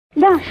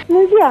Da,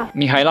 bună ziua!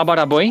 Mihaela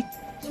Baraboi?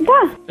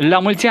 Da. La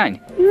mulți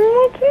ani!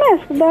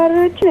 Mulțumesc,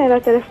 dar cine e la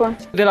telefon?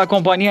 De la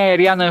compania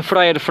aeriană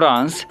Fraier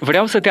France,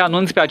 vreau să te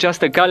anunț pe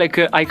această cale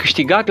că ai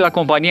câștigat la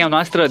compania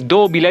noastră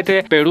 2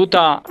 bilete pe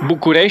ruta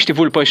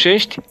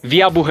București-Vulpășești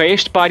via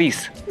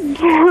Buhăiești-Paris.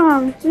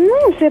 Da,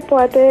 nu se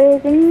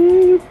poate.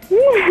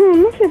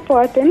 Nu se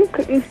poate.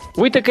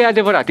 Uite că e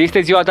adevărat.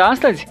 Este ziua ta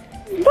astăzi?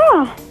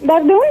 Da,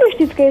 dar de unde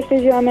știți că este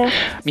ziua mea?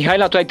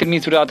 Mihaela, tu ai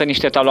trimis vreodată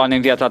niște taloane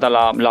în viața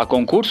ta la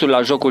concursuri,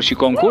 la jocuri și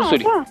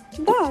concursuri? Da.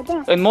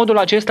 În modul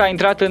acesta a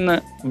intrat în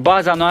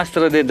baza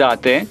noastră de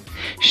date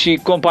și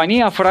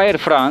compania Fraier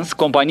France,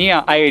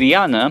 compania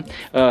aeriană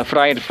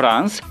Fraier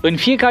France, în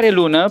fiecare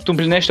lună, tu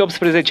împlinești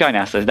 18 ani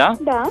astăzi, da?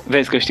 Da.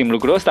 Vezi că știm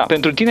lucrul ăsta?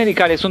 Pentru tinerii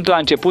care sunt la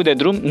început de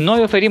drum,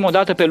 noi oferim o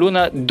dată pe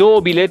lună 2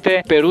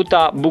 bilete pe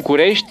ruta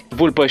București,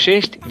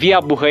 Vulpășești, via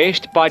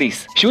Buhăiești,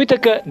 Paris. Și uite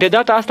că de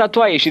data asta tu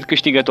ai ieșit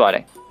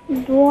câștigătoare.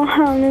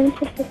 Doamne, nu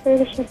pot să fac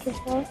așa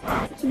ceva.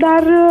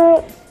 Dar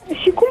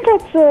și cum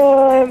pot să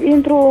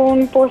intru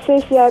în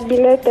posesia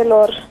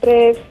biletelor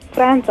spre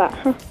Franța,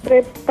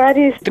 spre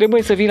Paris?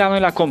 Trebuie să vii la noi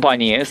la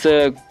companie,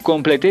 să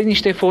completezi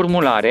niște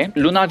formulare.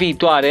 Luna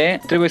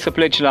viitoare trebuie să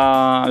pleci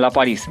la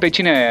Paris. Pe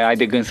cine ai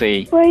de gând să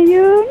iei? Păi,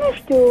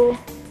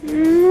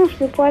 nu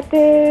știu,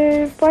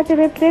 poate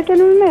pe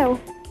prietenul meu.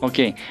 Ok.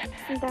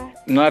 Da.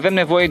 Noi avem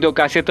nevoie de o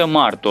casetă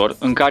martor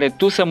în care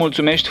tu să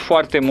mulțumești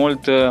foarte mult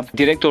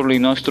directorului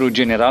nostru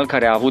general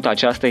care a avut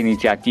această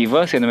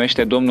inițiativă, se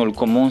numește domnul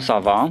Comon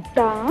Savant.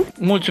 Da.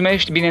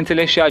 Mulțumești,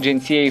 bineînțeles, și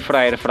agenției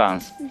Fraier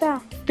France.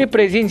 Da. Te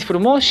prezinți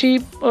frumos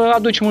și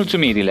aduci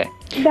mulțumirile.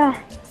 Da.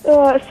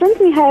 Sunt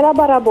Mihaela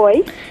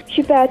Baraboi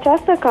și pe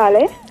această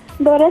cale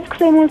doresc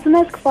să-i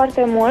mulțumesc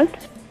foarte mult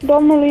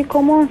domnului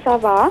Comon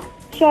Savant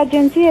și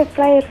agenției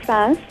Fraier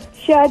France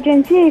și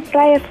agenției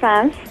Fraier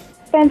France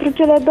pentru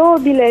cele 2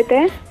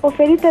 bilete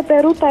oferite pe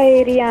ruta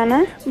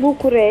aeriană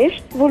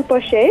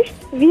București-Vulpășești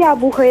via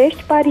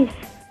Buhăiești-Paris.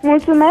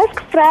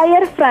 Mulțumesc,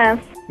 Fraier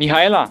France!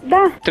 Mihaela?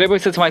 Da. Trebuie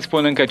să-ți mai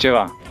spun încă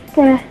ceva.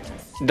 Spune.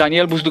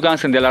 Daniel Buzdugan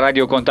sunt de la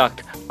Radio Contact.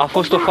 A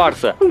fost o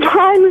farsă.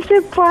 Vai, nu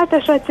se poate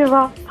așa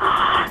ceva.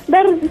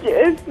 Dar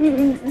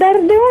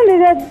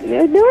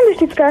de unde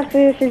știți că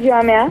astăzi este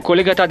ziua mea?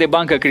 Colega ta de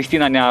bancă,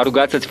 Cristina, ne-a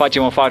rugat să-ți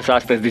facem o farsă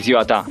astăzi de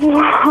ziua ta.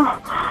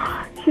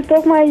 Și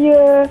tocmai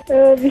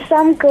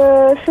visam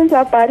că sunt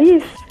la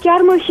Paris. Chiar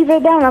mă și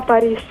vedeam la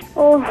Paris.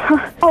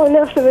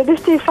 Aoleu, să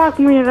vedeți ce-i fac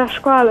mâine la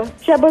școală.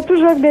 Și-a bătut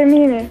joc de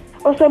mine.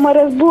 O să mă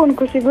răzbun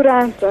cu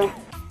siguranță.